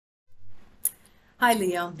Hi,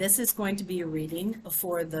 Leo. This is going to be a reading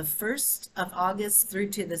for the 1st of August through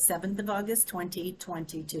to the 7th of August,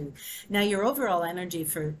 2022. Now, your overall energy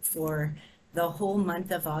for the whole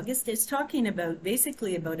month of August is talking about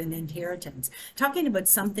basically about an inheritance, talking about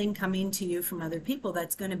something coming to you from other people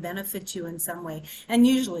that's going to benefit you in some way. And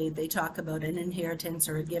usually they talk about an inheritance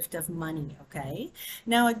or a gift of money, okay?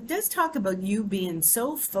 Now, it does talk about you being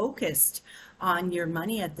so focused on your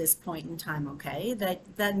money at this point in time, okay,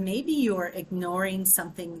 that maybe you're ignoring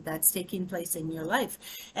something that's taking place in your life,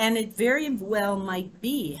 and it very well might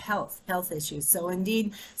be health issues. So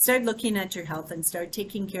indeed, start looking at your health and start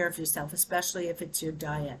taking care of yourself, especially if it's your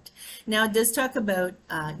diet. Now, it does talk about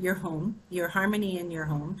your home, your harmony in your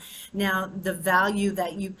home. Now, the value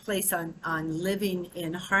that you place on living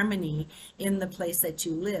in harmony in the place that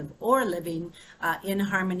you live, or living in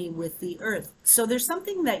harmony with the earth. So there's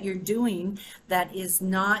something that you're doing that is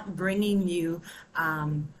not bringing you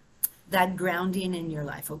that grounding in your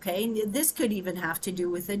life, okay? This could even have to do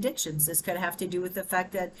with addictions. This could have to do with the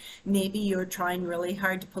fact that maybe you're trying really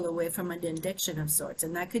hard to pull away from an addiction of sorts,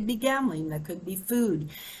 and that could be gambling, that could be food,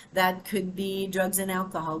 that could be drugs and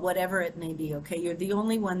alcohol, whatever it may be, okay? You're the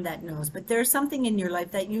only one that knows, but there's something in your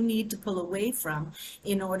life that you need to pull away from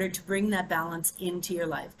in order to bring that balance into your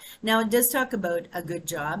life. Now, it does talk about a good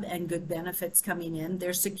job and good benefits coming in.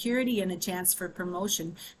 There's security and a chance for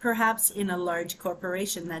promotion, perhaps in a large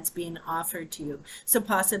corporation that's being offered to you. So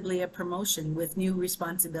possibly a promotion with new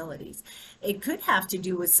responsibilities. It could have to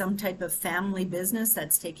do with some type of family business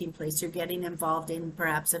that's taking place. You're getting involved in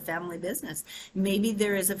perhaps a family business. Maybe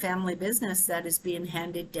there is a family business that is being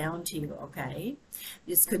handed down to you, okay?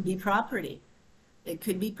 This could be property. It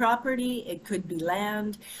could be property, it could be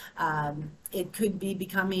land, it could be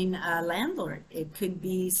becoming a landlord, it could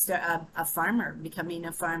be a farmer, becoming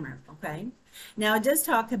a farmer, okay? Now, it does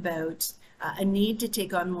talk about a need to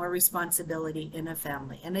take on more responsibility in a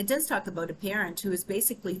family. And it does talk about a parent who is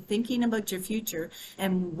basically thinking about your future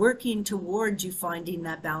and working towards you finding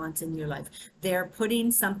that balance in your life. They're putting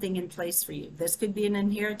something in place for you. This could be an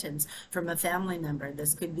inheritance from a family member.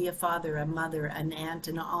 This could be a father, a mother, an aunt,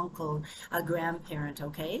 an uncle, a grandparent,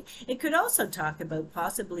 okay? It could also talk about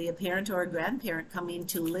possibly a parent or a grandparent coming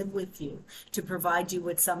to live with you to provide you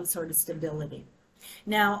with some sort of stability.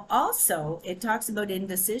 Now, also, it talks about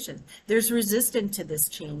indecision. There's resistance to this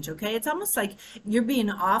change, okay? It's almost like you're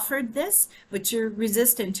being offered this, but you're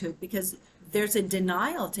resistant to it because there's a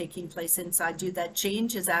denial taking place inside you that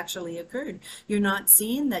change has actually occurred. You're not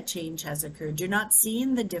seeing that change has occurred. You're not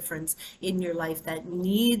seeing the difference in your life that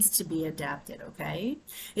needs to be adapted, okay?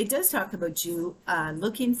 It does talk about you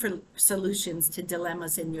looking for solutions to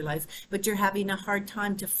dilemmas in your life, but you're having a hard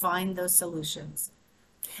time to find those solutions.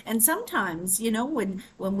 And sometimes, you know, when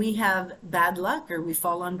we have bad luck or we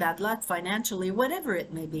fall on bad luck financially, whatever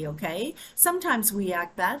it may be, okay, sometimes we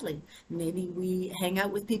act badly. Maybe we hang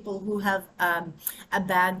out with people who have a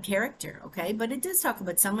bad character, okay, but it does talk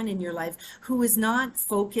about someone in your life who is not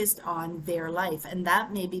focused on their life, and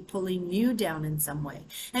that may be pulling you down in some way.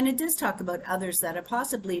 And it does talk about others that are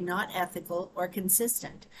possibly not ethical or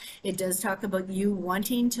consistent. It does talk about you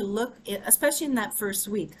wanting to look, especially in that first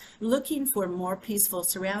week, looking for more peaceful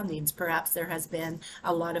surroundings. Perhaps there has been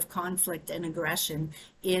a lot of conflict and aggression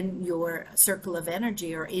in your circle of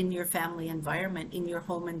energy or in your family environment, in your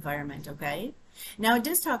home environment, okay? Now, it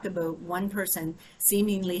does talk about one person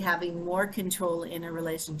seemingly having more control in a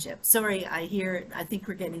relationship. Sorry, I think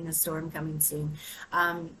we're getting a storm coming soon.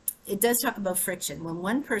 It does talk about friction. When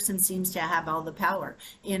one person seems to have all the power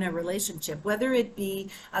in a relationship, whether it be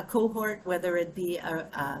a cohort, whether it be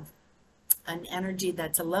an energy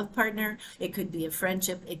that's a love partner, it could be a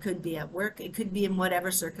friendship, it could be at work, it could be in whatever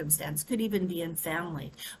circumstance, it could even be in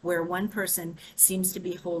family, where one person seems to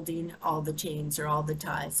be holding all the chains or all the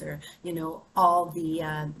ties, or, you know, all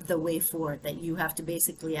the way forward, that you have to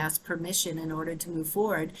basically ask permission in order to move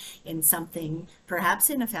forward in something, perhaps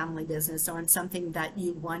in a family business or in something that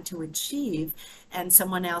you want to achieve, and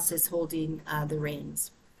someone else is holding the reins.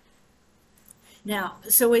 Now,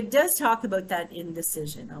 so it does talk about that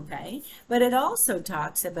indecision, okay? But it also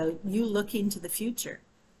talks about you looking to the future.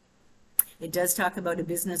 It does talk about a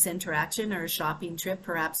business interaction or a shopping trip,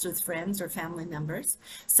 perhaps with friends or family members,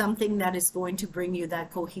 something that is going to bring you that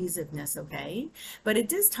cohesiveness, okay? But it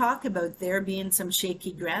does talk about there being some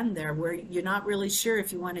shaky ground there where you're not really sure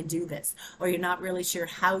if you want to do this, or you're not really sure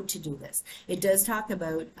how to do this. It does talk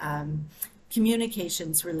about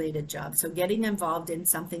communications related jobs. So getting involved in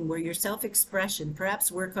something where your self-expression,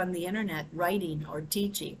 perhaps work on the internet, writing or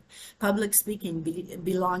teaching, public speaking,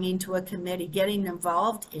 belonging to a committee, getting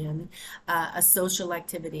involved in a social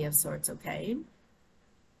activity of sorts, okay?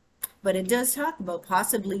 but it does talk about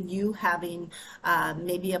possibly you having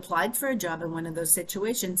maybe applied for a job in one of those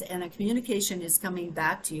situations, and a communication is coming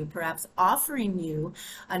back to you, perhaps offering you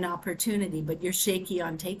an opportunity, but you're shaky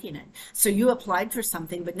on taking it. So you applied for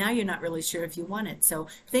something, but now you're not really sure if you want it. So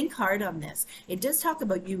think hard on this. It does talk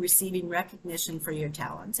about you receiving recognition for your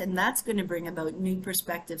talents, and that's going to bring about new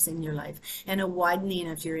perspectives in your life and a widening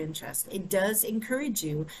of your interest. It does encourage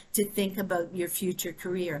you to think about your future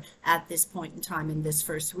career at this point in time in this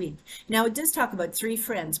first week. Now, it does talk about 3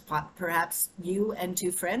 friends, perhaps you and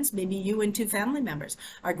 2 friends, maybe you and 2 family members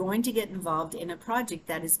are going to get involved in a project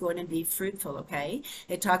that is going to be fruitful, okay?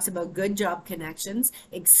 It talks about good job connections,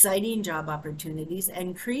 exciting job opportunities,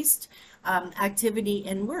 increased activity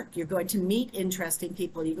in work. You're going to meet interesting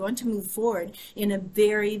people. You're going to move forward in a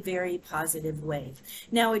very, very positive way.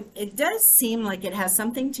 Now, it does seem like it has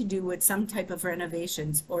something to do with some type of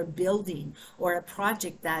renovations or building or a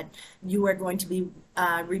project that you are going to be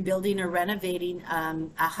rebuilding or renovating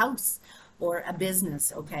a house or a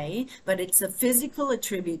business, okay? But it's a physical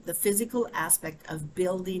attribute, the physical aspect of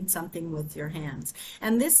building something with your hands.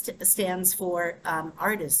 And this stands for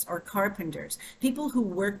artists or carpenters, people who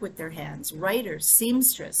work with their hands, writers,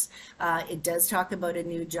 seamstress. It does talk about a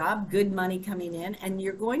new job, good money coming in, and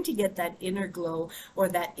you're going to get that inner glow or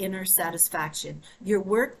that inner satisfaction. Your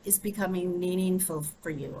work is becoming meaningful for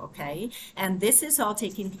you, okay? And this is all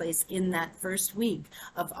taking place in that first week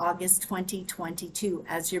of August 2022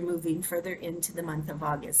 as you're moving further into the month of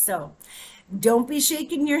August. So don't be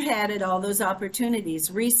shaking your head at all those opportunities.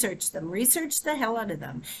 Research them, research the hell out of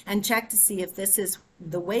them, and check to see if this is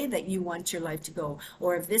the way that you want your life to go,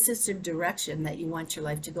 or if this is the direction that you want your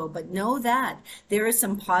life to go. But know that there are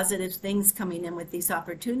some positive things coming in with these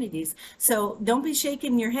opportunities. So don't be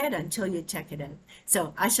shaking your head until you check it out.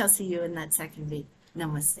 So I shall see you in that second week.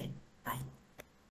 Namaste. Bye.